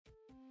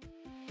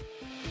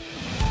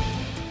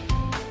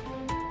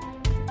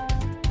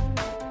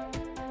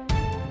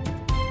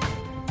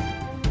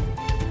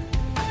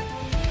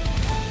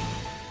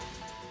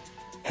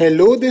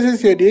Hello, this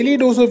is your daily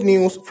dose of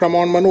news from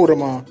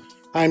Onmanorama.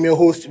 I'm your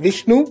host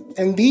Vishnu,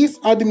 and these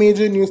are the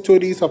major news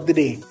stories of the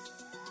day.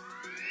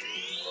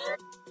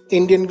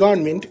 Indian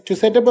government to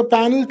set up a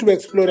panel to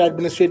explore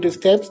administrative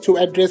steps to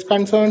address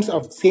concerns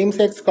of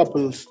same-sex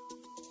couples.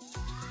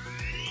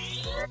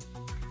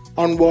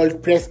 On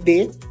World Press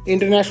Day,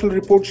 international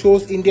report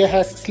shows India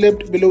has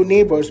slipped below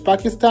neighbors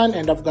Pakistan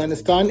and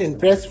Afghanistan in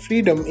Press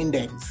Freedom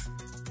Index.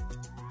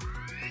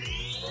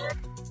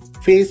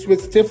 Faced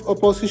with stiff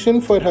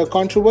opposition for her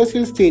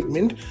controversial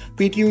statement,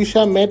 PT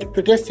Usha met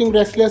protesting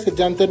wrestlers at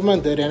Jantar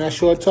Mandir and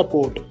assured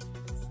support.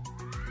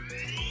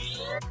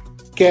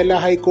 Kerala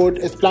High Court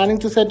is planning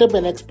to set up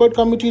an expert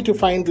committee to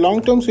find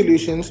long-term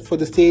solutions for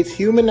the state's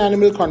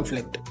human-animal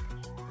conflict.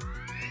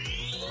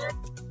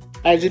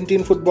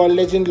 Argentine football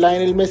legend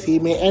Lionel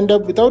Messi may end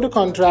up without a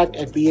contract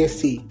at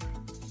PSG.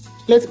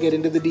 Let's get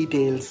into the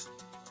details.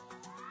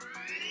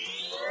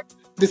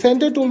 The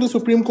centre told the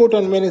Supreme Court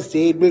on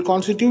Wednesday it will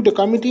constitute a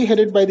committee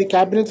headed by the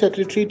Cabinet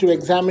Secretary to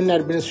examine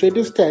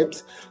administrative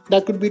steps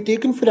that could be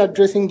taken for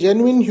addressing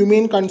genuine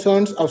humane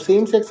concerns of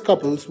same-sex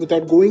couples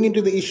without going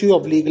into the issue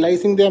of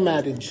legalizing their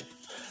marriage.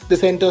 The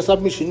centre's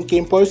submission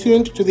came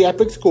pursuant to the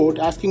Apex Court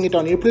asking it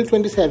on April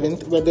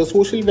 27th whether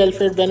social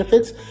welfare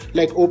benefits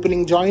like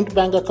opening joint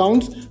bank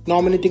accounts,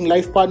 nominating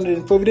life partner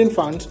in provident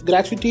funds,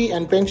 gratuity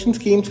and pension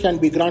schemes can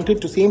be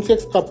granted to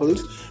same-sex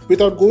couples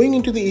without going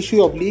into the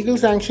issue of legal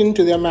sanction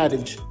to their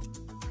marriage.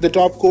 The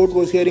top court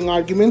was hearing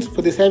arguments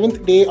for the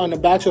seventh day on a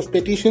batch of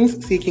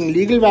petitions seeking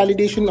legal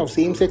validation of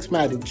same-sex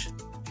marriage.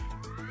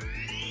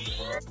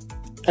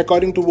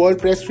 According to World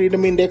Press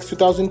Freedom Index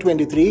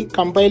 2023,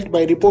 compiled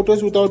by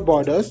Reporters Without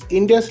Borders,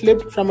 India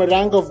slipped from a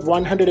rank of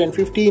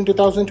 150 in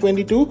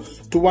 2022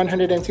 to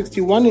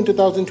 161 in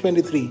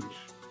 2023.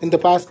 In the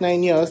past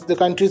 9 years, the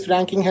country's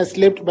ranking has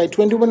slipped by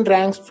 21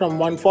 ranks from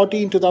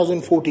 140 in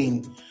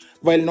 2014.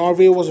 While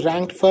Norway was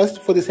ranked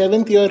first for the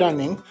 7th year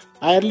running,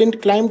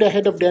 Ireland climbed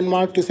ahead of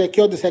Denmark to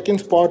secure the second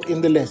spot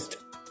in the list.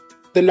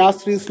 The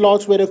last 3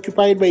 slots were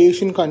occupied by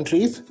Asian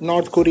countries,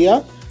 North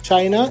Korea,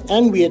 China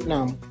and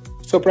Vietnam.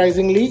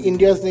 Surprisingly,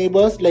 India's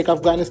neighbors like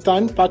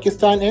Afghanistan,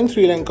 Pakistan and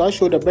Sri Lanka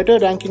showed a better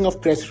ranking of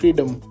press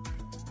freedom.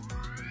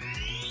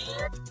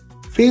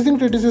 Facing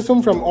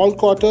criticism from all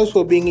quarters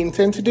for being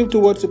insensitive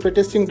towards the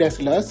protesting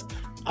wrestlers,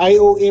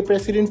 IOA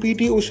President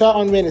PT Usha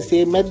on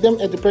Wednesday met them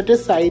at the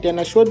protest site and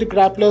assured the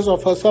grapplers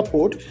of her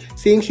support,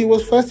 saying she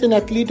was first an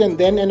athlete and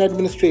then an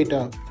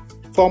administrator.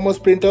 Former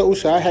sprinter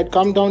Usha had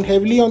come down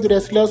heavily on the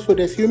wrestlers for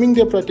resuming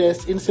their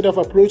protest instead of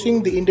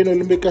approaching the Indian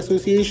Olympic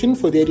Association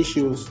for their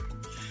issues.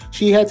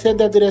 She had said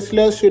that the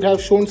wrestlers should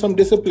have shown some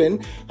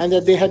discipline and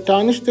that they had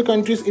tarnished the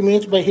country's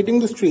image by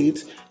hitting the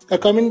streets, a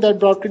comment that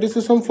brought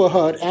criticism for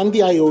her and the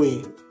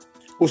IOA.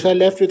 Usha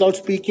left without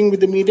speaking with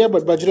the media,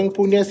 but Bajrang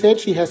Punia said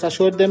she has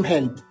assured them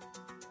help.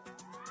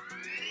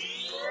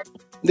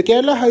 The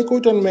Kerala High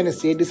Court on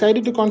Wednesday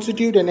decided to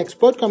constitute an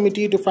expert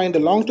committee to find a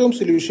long-term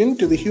solution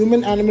to the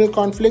human-animal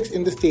conflicts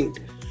in the state.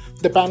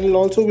 The panel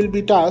also will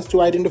be tasked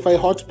to identify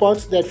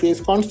hotspots that face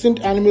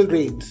constant animal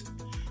raids.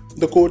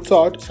 The court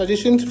sought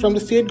suggestions from the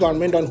state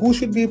government on who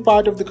should be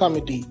part of the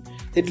committee.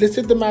 It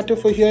listed the matter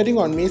for hearing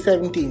on May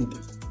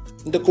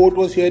 17th. The court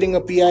was hearing a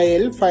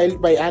PIL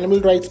filed by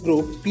animal rights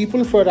group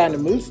People for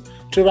Animals,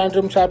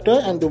 Trivandrum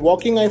chapter and the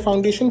Walking Eye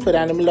Foundation for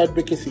Animal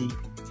Advocacy.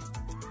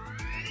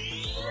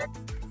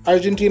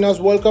 Argentina's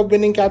World Cup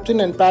winning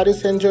captain and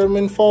Paris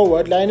Saint-Germain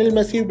forward Lionel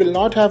Messi will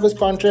not have his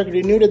contract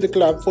renewed at the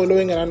club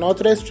following an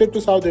unauthorized trip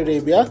to Saudi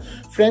Arabia,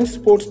 French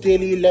sports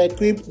daily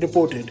L'Equipe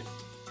reported.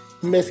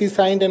 Messi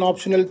signed an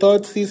optional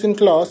third season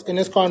clause in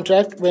his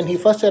contract when he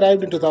first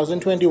arrived in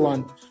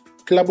 2021.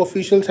 Club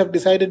officials have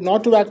decided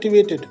not to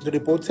activate it, the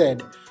report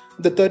said.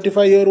 The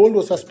 35-year-old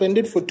was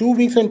suspended for 2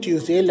 weeks on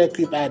Tuesday,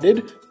 L'Equipe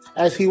added,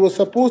 as he was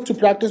supposed to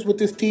practice with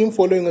his team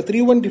following a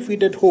 3-1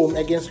 defeat at home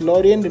against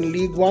Lorient in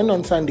League One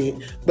on Sunday,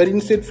 but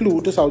instead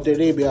flew to Saudi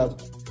Arabia.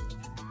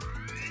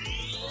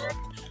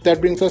 That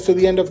brings us to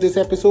the end of this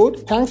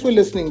episode. Thanks for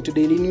listening to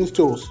Daily News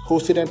Dose,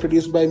 hosted and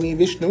produced by me,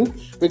 Vishnu,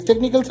 with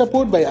technical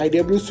support by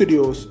Idea Blue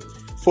Studios.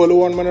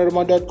 Follow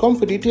Onmanorama.com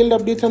for detailed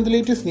updates on the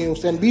latest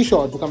news and be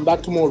sure to come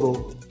back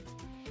tomorrow.